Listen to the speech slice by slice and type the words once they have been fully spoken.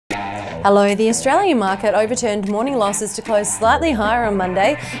Hello, the Australian market overturned morning losses to close slightly higher on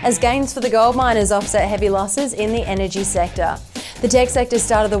Monday as gains for the gold miners offset heavy losses in the energy sector. The tech sector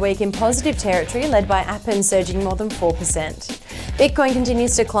started the week in positive territory, led by Appen surging more than 4%. Bitcoin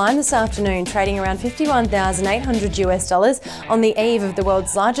continues to climb this afternoon, trading around $51,800 on the eve of the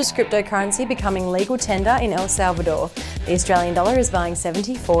world's largest cryptocurrency becoming legal tender in El Salvador. The Australian dollar is buying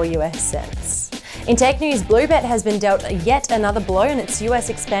 74 US cents. In tech news, BlueBet has been dealt yet another blow on its US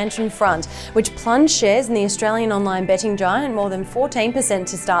expansion front, which plunged shares in the Australian online betting giant more than 14%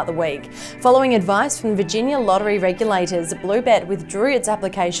 to start the week. Following advice from Virginia lottery regulators, BlueBet withdrew its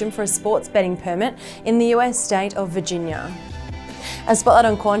application for a sports betting permit in the US state of Virginia. A spotlight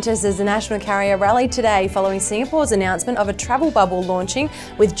on Qantas as the national carrier rallied today following Singapore's announcement of a travel bubble launching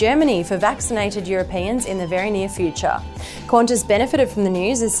with Germany for vaccinated Europeans in the very near future. Qantas benefited from the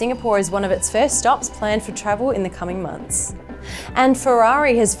news as Singapore is one of its first stops planned for travel in the coming months. And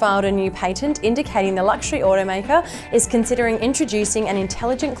Ferrari has filed a new patent indicating the luxury automaker is considering introducing an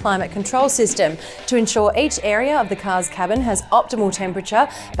intelligent climate control system to ensure each area of the car's cabin has optimal temperature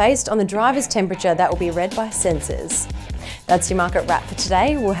based on the driver's temperature that will be read by sensors. That's your market wrap for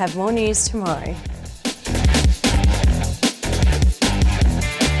today. We'll have more news tomorrow.